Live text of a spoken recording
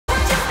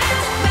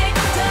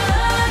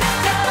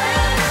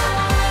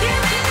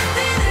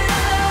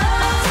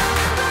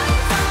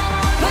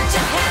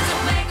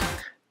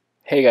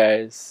Hey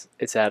guys,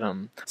 it's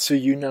Adam.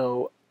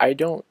 So I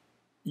don't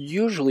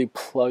usually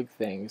plug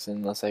things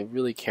unless I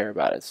really care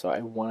about it, so I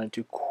wanted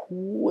to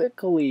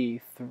quickly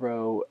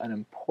throw an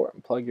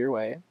important plug your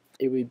way.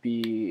 It would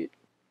be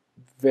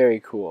very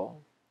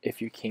cool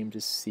if you came to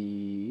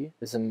see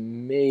this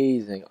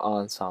amazing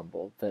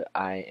ensemble that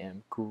I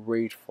am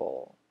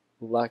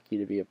lucky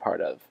to be a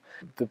part of.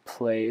 The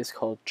play is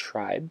called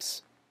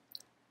Tribes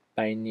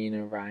by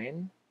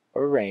Raine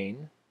or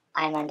Raine.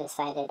 I'm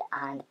undecided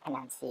on the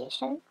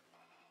pronunciation.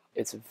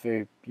 It's a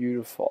very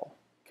beautiful,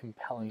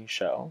 compelling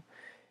show.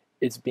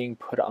 It's being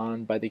put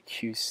on by the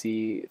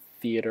QC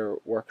Theater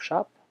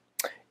Workshop.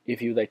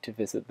 If you'd like to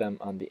visit them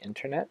on the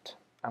internet,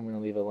 I'm going to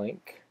leave a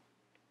link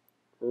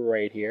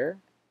right here,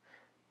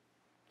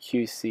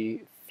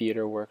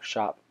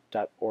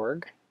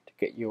 qctheaterworkshop.org, to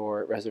get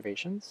your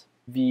reservations.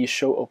 The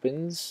show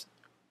opens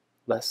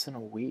less than a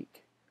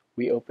week.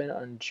 We open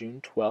on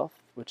June 12th,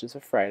 which is a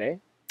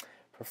Friday.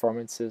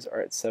 Performances are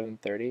at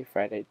 7:30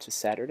 Friday to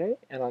Saturday,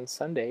 and on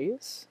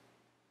Sundays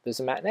there's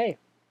a matinee.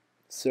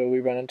 So we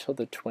run until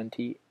the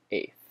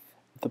 28th.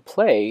 The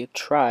play,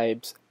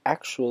 Tribes,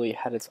 actually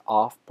had its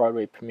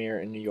off-Broadway premiere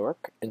in New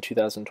York in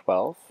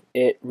 2012.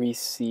 It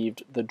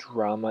received the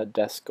Drama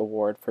Desk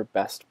Award for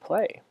Best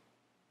Play.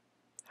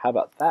 How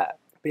about that?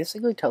 It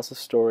basically tells the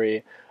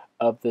story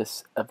of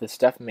this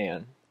deaf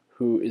man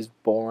who is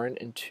born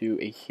into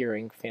a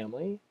hearing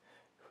family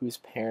whose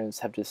parents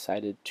have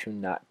decided to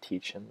not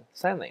teach him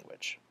sign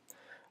language.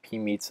 He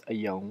meets a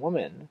young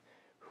woman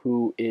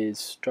who is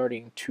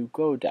starting to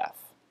go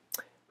deaf,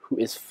 who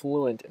is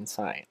fluent in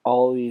sign.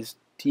 All these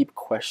deep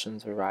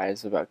questions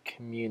arise about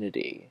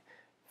community,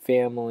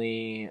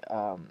 family,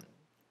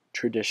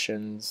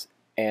 traditions,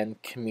 and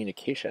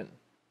communication.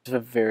 It's a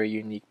very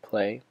unique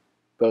play,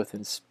 both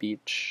in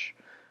speech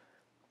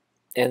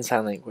and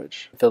sign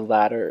language, the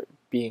latter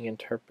being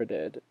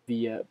interpreted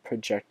via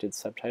projected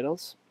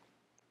subtitles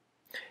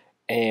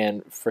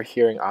and for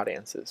hearing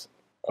audiences.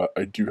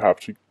 I do have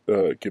to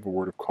give a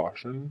word of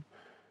caution.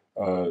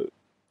 Uh,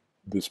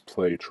 this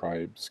play,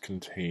 Tribes,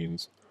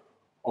 contains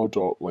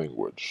adult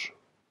language.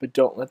 But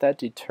don't let that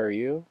deter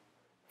you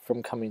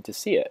from coming to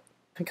see it.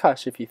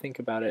 Gosh, if you think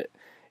about it,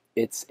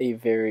 it's a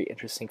very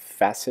interesting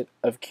facet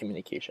of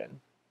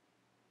communication.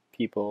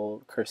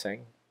 People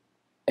cursing.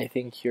 I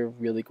think you're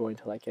really going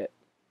to like it.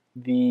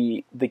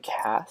 The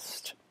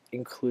cast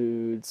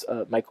includes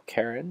Michael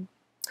Caron,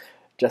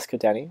 Jessica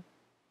Denny,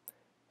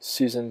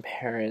 Susan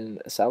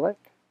Perrin-Selleck,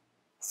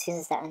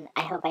 Susan,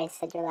 I hope I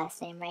said your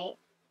last name right.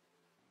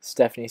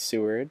 Stephanie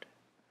Seward,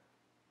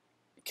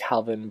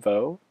 Calvin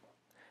Vo,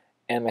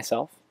 and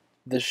myself.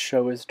 The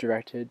show is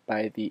directed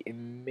by the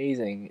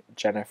amazing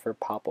Jennifer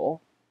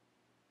Popple.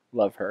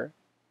 Love her.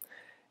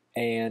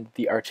 And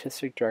the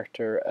artistic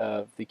director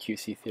of the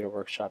QC Theater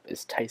Workshop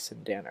is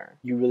Tyson Danner.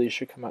 You really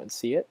should come out and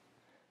see it.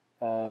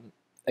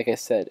 Like I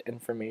said,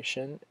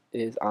 information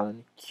is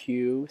on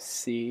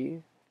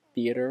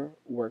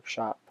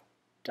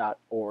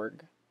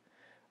qctheaterworkshop.org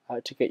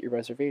to get your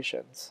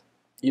reservations.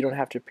 You don't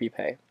have to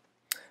prepay.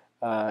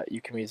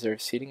 You can reserve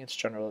seating. It's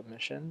general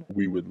admission.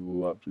 We would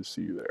love to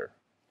see you there.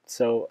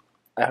 So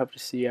I hope to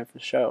see you after the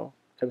show.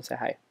 Come say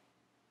hi.